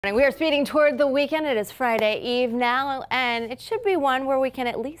We are speeding toward the weekend. It is Friday Eve now, and it should be one where we can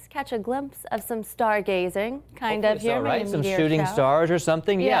at least catch a glimpse of some stargazing, kind of here. So, right? Some shooting stars or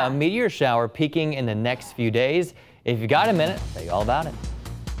something. Yeah, a meteor shower peaking in the next few days. If you got a minute, I'll tell you all about it.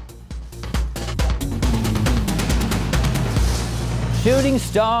 Shooting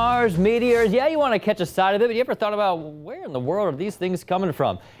stars, meteors. Yeah, you want to catch a sight of it, but you ever thought about where in the world are these things coming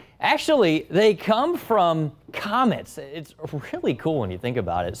from? Actually, they come from comets. It's really cool when you think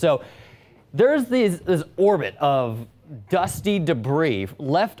about it. So there's this orbit of dusty debris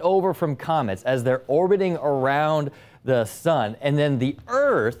left over from comets as they're orbiting around the sun. And then the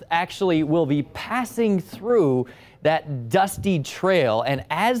Earth actually will be passing through that dusty trail. And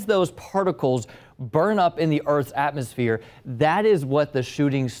as those particles burn up in the Earth's atmosphere, that is what the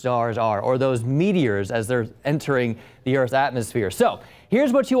shooting stars are, or those meteors as they're entering the Earth's atmosphere. So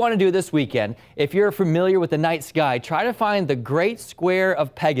here's what you want to do this weekend. If you're familiar with the night sky, try to find the Great Square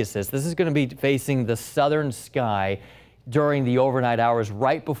of Pegasus. This is going to be facing the southern sky during the overnight hours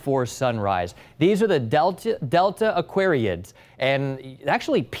right before sunrise. These are the Delta Aquarians, and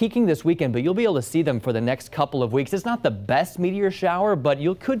actually peaking this weekend, but you'll be able to see them for the next couple of weeks. It's not the best meteor shower, but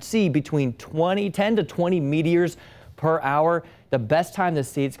you could see between 10 to 20 meteors per hour. The best time to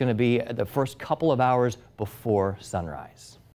see it's going to be the first couple of hours before sunrise.